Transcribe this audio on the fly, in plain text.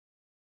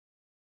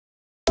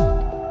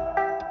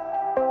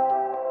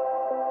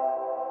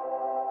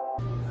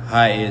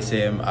Hi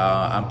ASM,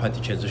 I'm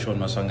Phatutshedzo Shaun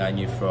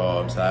Maswanganyi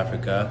from South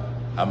Africa.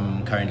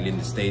 I'm currently in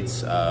the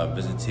States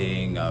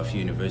visiting a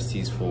few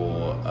universities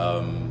for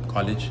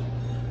college.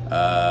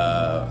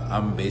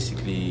 I'm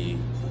basically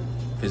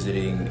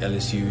visiting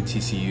LSU,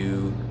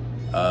 TCU,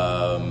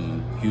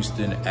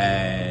 Houston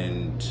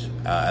and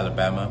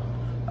Alabama.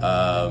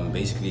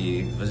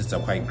 Basically visits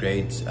are quite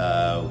great.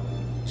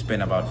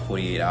 Spend about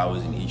 48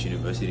 hours in each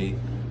university.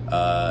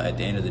 At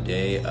the end of the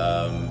day,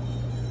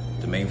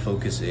 the main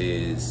focus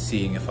is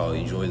seeing if I'll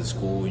enjoy the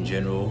school in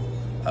general.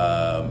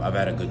 I've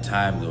had a good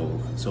time though.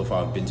 So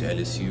far I've been to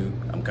LSU.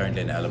 I'm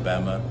currently in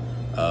Alabama.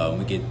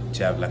 We get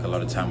to have like a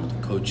lot of time with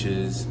the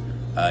coaches,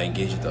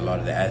 engage with a lot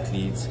of the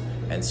athletes,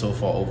 and so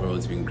far overall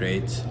it's been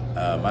great.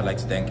 I'd like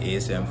to thank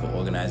ASM for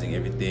organizing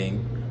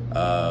everything.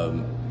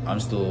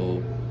 I'm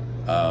still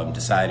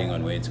deciding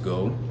on where to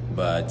go,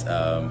 but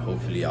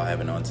hopefully I'll have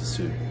an answer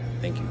soon.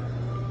 Thank you.